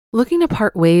Looking to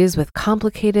part ways with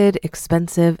complicated,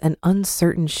 expensive, and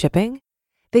uncertain shipping?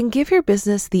 Then give your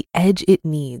business the edge it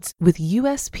needs with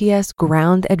USPS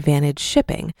Ground Advantage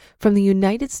shipping from the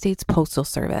United States Postal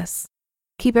Service.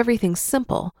 Keep everything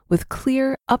simple with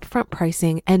clear, upfront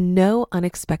pricing and no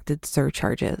unexpected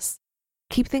surcharges.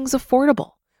 Keep things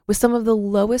affordable with some of the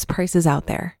lowest prices out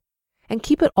there. And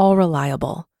keep it all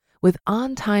reliable with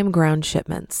on-time ground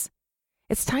shipments.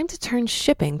 It's time to turn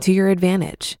shipping to your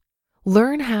advantage.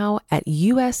 Learn how at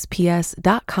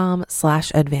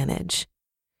USPS.com/advantage.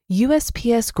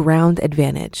 USPS Ground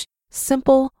Advantage.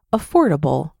 Simple,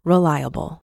 affordable,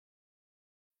 reliable.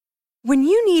 When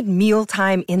you need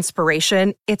mealtime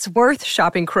inspiration, it's worth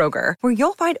shopping Kroger, where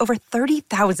you'll find over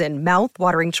 30,000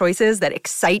 mouth-watering choices that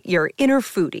excite your inner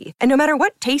foodie. And no matter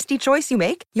what tasty choice you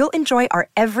make, you'll enjoy our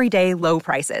everyday low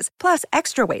prices, plus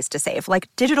extra ways to save, like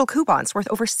digital coupons worth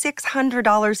over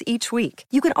 $600 each week.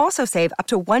 You can also save up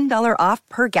to $1 off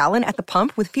per gallon at the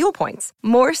pump with fuel points.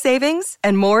 More savings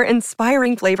and more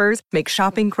inspiring flavors make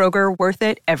shopping Kroger worth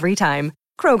it every time.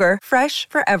 Kroger, fresh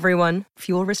for everyone.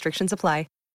 Fuel restrictions apply.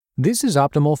 This is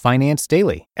Optimal Finance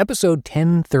Daily, episode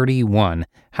 1031,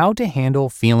 How to Handle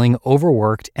Feeling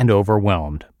Overworked and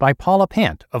Overwhelmed by Paula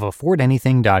Pant of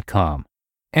AffordAnything.com.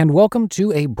 And welcome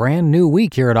to a brand new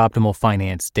week here at Optimal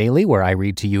Finance Daily, where I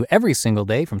read to you every single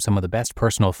day from some of the best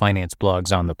personal finance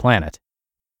blogs on the planet.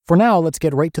 For now, let's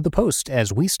get right to the post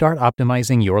as we start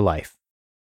optimizing your life.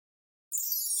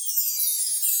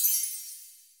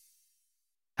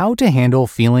 How to Handle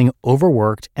Feeling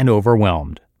Overworked and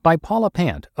Overwhelmed by Paula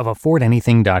Pant of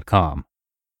AffordAnything.com.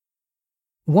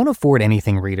 One Afford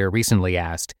Anything reader recently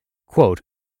asked, quote,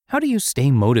 "How do you stay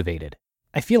motivated?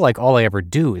 I feel like all I ever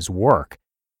do is work.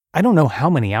 I don't know how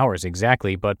many hours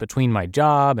exactly, but between my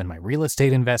job and my real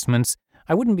estate investments,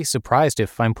 I wouldn't be surprised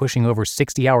if I'm pushing over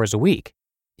 60 hours a week.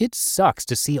 It sucks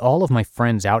to see all of my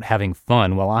friends out having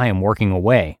fun while I am working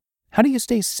away. How do you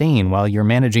stay sane while you're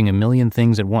managing a million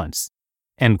things at once?"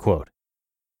 End quote.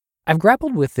 I've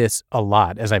grappled with this a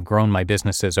lot as I've grown my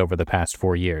businesses over the past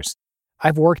 4 years.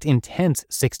 I've worked intense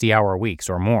 60-hour weeks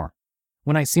or more.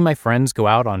 When I see my friends go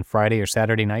out on Friday or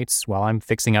Saturday nights while I'm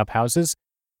fixing up houses,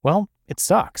 well, it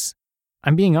sucks.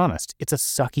 I'm being honest, it's a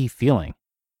sucky feeling.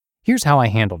 Here's how I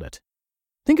handled it.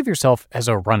 Think of yourself as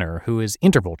a runner who is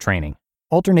interval training.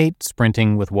 Alternate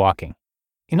sprinting with walking.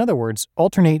 In other words,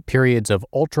 alternate periods of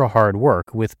ultra-hard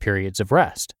work with periods of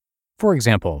rest. For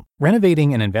example,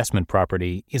 renovating an investment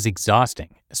property is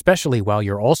exhausting, especially while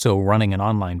you're also running an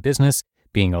online business,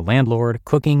 being a landlord,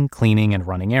 cooking, cleaning, and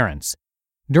running errands.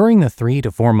 During the 3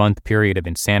 to 4 month period of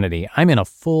insanity, I'm in a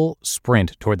full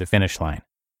sprint toward the finish line.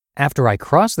 After I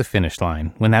cross the finish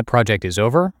line, when that project is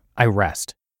over, I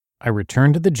rest. I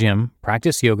return to the gym,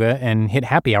 practice yoga, and hit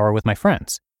happy hour with my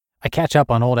friends. I catch up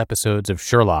on old episodes of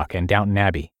Sherlock and Downton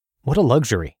Abbey. What a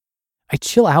luxury. I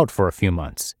chill out for a few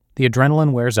months. The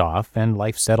adrenaline wears off and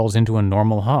life settles into a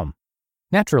normal hum.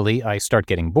 Naturally, I start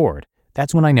getting bored.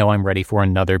 That's when I know I'm ready for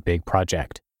another big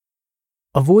project.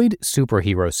 Avoid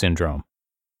superhero syndrome.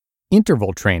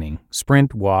 Interval training,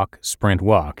 sprint, walk,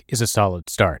 is a solid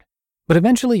start. But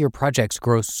eventually your projects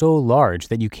grow so large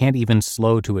that you can't even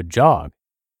slow to a jog.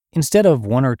 Instead of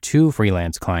 1 or 2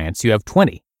 freelance clients, you have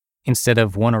 20. Instead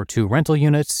of 1 or 2 rental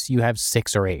units, you have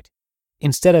 6 or 8.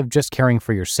 Instead of just caring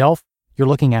for yourself, you're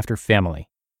looking after family.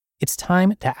 It's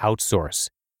time to outsource.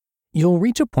 You'll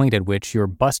reach a point at which you're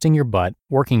busting your butt,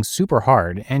 working super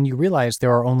hard, and you realize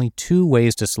there are only 2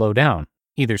 ways to slow down,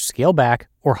 either scale back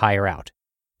or hire out.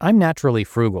 I'm naturally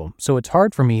frugal, so it's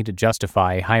hard for me to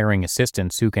justify hiring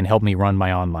assistants who can help me run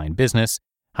my online business,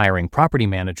 hiring property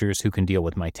managers who can deal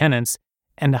with my tenants,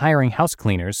 and hiring house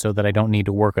cleaners so that I don't need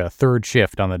to work a 3rd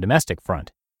shift on the domestic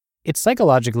front. It's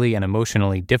psychologically and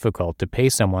emotionally difficult to pay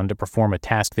someone to perform a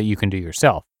task that you can do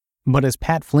yourself. But as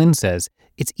Pat Flynn says,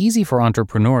 it's easy for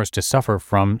entrepreneurs to suffer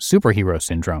from superhero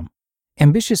syndrome.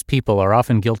 Ambitious people are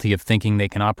often guilty of thinking they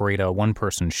can operate a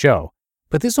one-person show,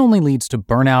 but this only leads to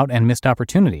burnout and missed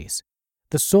opportunities.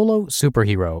 The solo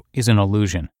superhero is an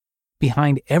illusion.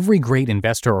 Behind every great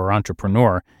investor or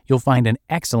entrepreneur, you'll find an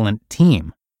excellent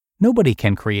team. Nobody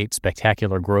can create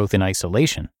spectacular growth in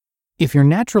isolation. If you're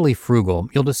naturally frugal,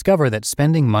 you'll discover that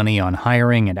spending money on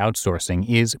hiring and outsourcing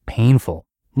is painful.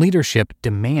 Leadership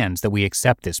demands that we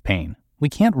accept this pain. We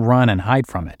can't run and hide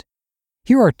from it.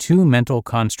 Here are 2 mental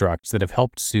constructs that have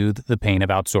helped soothe the pain of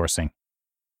outsourcing.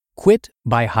 Quit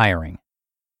by hiring.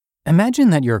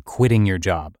 Imagine that you're quitting your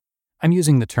job. I'm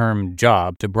using the term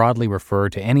job to broadly refer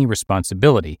to any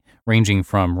responsibility, ranging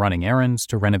from running errands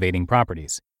to renovating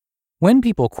properties. When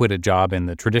people quit a job in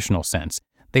the traditional sense,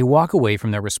 they walk away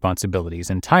from their responsibilities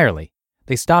entirely.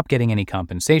 They stop getting any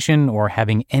compensation or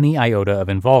having any iota of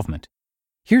involvement.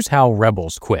 Here's how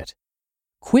rebels quit.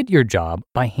 Quit your job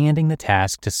by handing the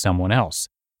task to someone else.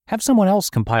 Have someone else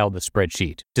compile the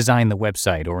spreadsheet, design the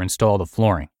website, or install the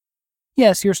flooring.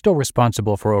 Yes, you're still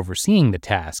responsible for overseeing the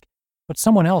task, but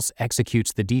someone else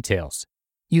executes the details.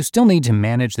 You still need to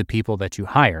manage the people that you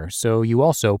hire, so you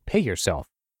also pay yourself.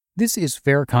 This is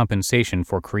fair compensation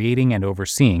for creating and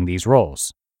overseeing these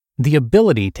roles. The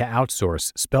ability to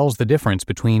outsource spells the difference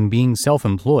between being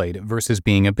self-employed versus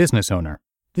being a business owner.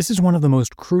 This is one of the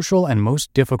most crucial and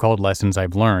most difficult lessons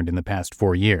I've learned in the past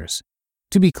 4 years.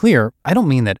 To be clear, I don't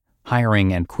mean that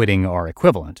hiring and quitting are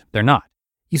equivalent. They're not.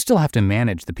 You still have to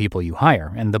manage the people you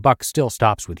hire, and the buck still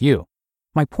stops with you.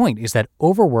 My point is that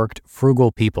overworked,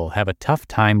 frugal people have a tough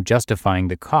time justifying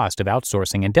the cost of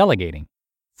outsourcing and delegating.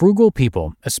 Frugal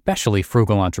people, especially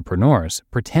frugal entrepreneurs,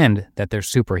 pretend that they're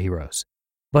superheroes.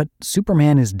 But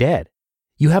Superman is dead.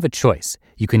 You have a choice.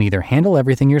 You can either handle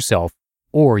everything yourself,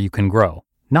 or you can grow.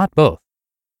 Not both.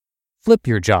 Flip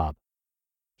your job.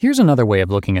 Here's another way of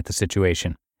looking at the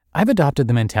situation. I've adopted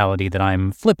the mentality that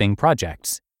I'm flipping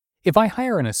projects. If I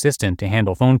hire an assistant to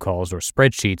handle phone calls or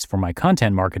spreadsheets for my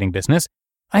content marketing business,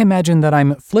 I imagine that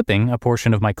I'm flipping a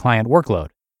portion of my client workload.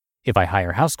 If I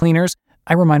hire house cleaners,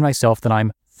 I remind myself that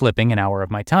I'm flipping an hour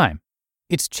of my time.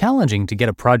 It's challenging to get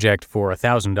a project for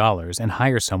 $1,000 and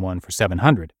hire someone for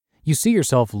 $700. You see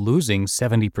yourself losing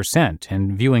 70%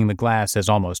 and viewing the glass as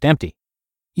almost empty.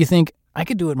 You think, I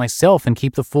could do it myself and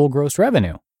keep the full gross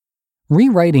revenue.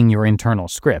 Rewriting your internal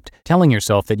script, telling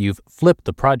yourself that you've flipped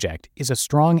the project, is a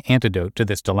strong antidote to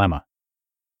this dilemma.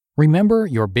 Remember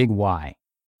your big why.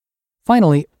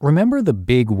 Finally, remember the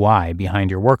big why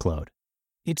behind your workload.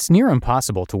 It's near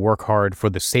impossible to work hard for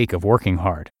the sake of working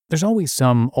hard. There's always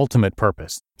some ultimate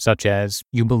purpose, such as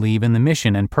you believe in the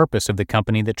mission and purpose of the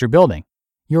company that you're building.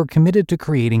 You're committed to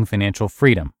creating financial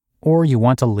freedom, or you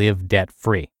want to live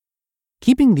debt-free.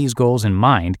 Keeping these goals in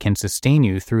mind can sustain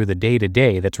you through the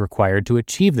day-to-day that's required to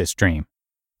achieve this dream.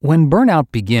 When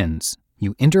burnout begins,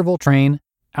 you interval train,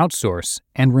 outsource,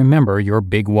 and remember your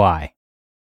big why.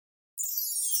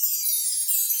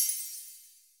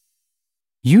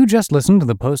 You just listened to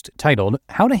the post titled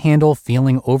How to Handle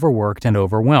Feeling Overworked and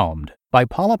Overwhelmed by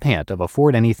Paula Pant of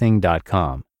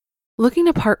AffordAnything.com. Looking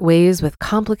to part ways with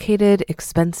complicated,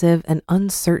 expensive, and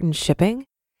uncertain shipping?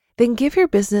 Then give your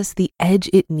business the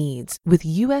edge it needs with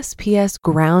USPS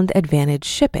Ground Advantage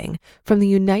shipping from the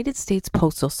United States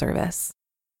Postal Service.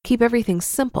 Keep everything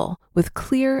simple with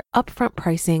clear, upfront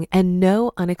pricing and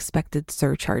no unexpected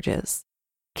surcharges.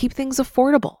 Keep things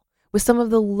affordable with some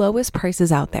of the lowest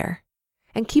prices out there.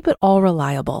 And keep it all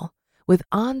reliable with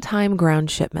on-time ground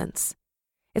shipments.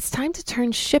 It's time to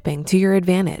turn shipping to your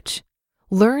advantage.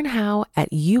 Learn how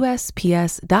at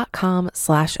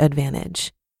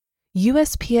USPS.com/advantage.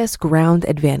 USPS Ground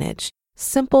Advantage.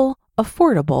 Simple,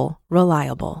 affordable,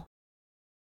 reliable.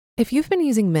 If you've been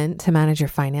using Mint to manage your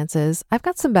finances, I've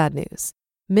got some bad news.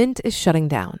 Mint is shutting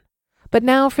down. But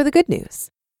now for the good news.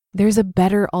 There's a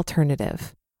better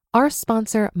alternative. Our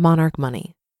sponsor, Monarch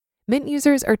Money. Mint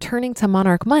users are turning to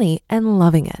Monarch Money and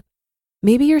loving it.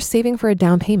 Maybe you're saving for a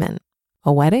down payment,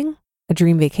 a wedding, a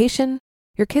dream vacation,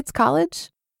 your kid's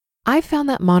college. I've found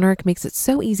that Monarch makes it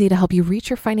so easy to help you reach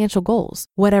your financial goals,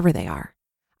 whatever they are.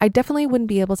 I definitely wouldn't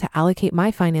be able to allocate my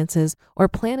finances or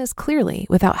plan as clearly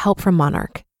without help from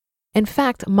Monarch. In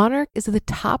fact, Monarch is the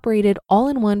top-rated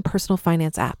all-in-one personal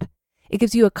finance app. It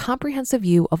gives you a comprehensive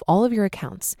view of all of your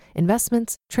accounts,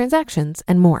 investments, transactions,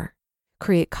 and more.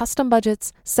 Create custom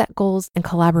budgets, set goals, and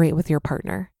collaborate with your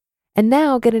partner. And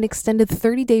now get an extended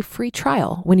 30-day free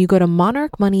trial when you go to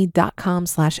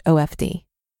monarchmoney.com/OFD.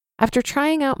 After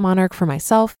trying out Monarch for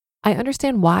myself, I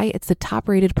understand why it's the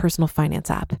top-rated personal finance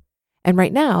app. And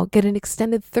right now, get an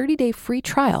extended 30-day free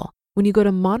trial when you go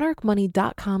to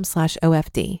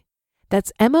monarchmoney.com/OFD.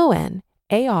 That's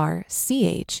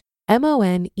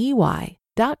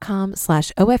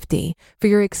monarchmoney.com/OFD for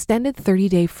your extended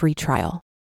 30-day free trial.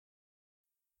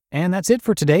 And that's it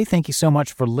for today. Thank you so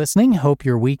much for listening. Hope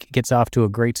your week gets off to a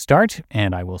great start,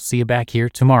 and I will see you back here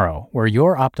tomorrow where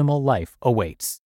your optimal life awaits.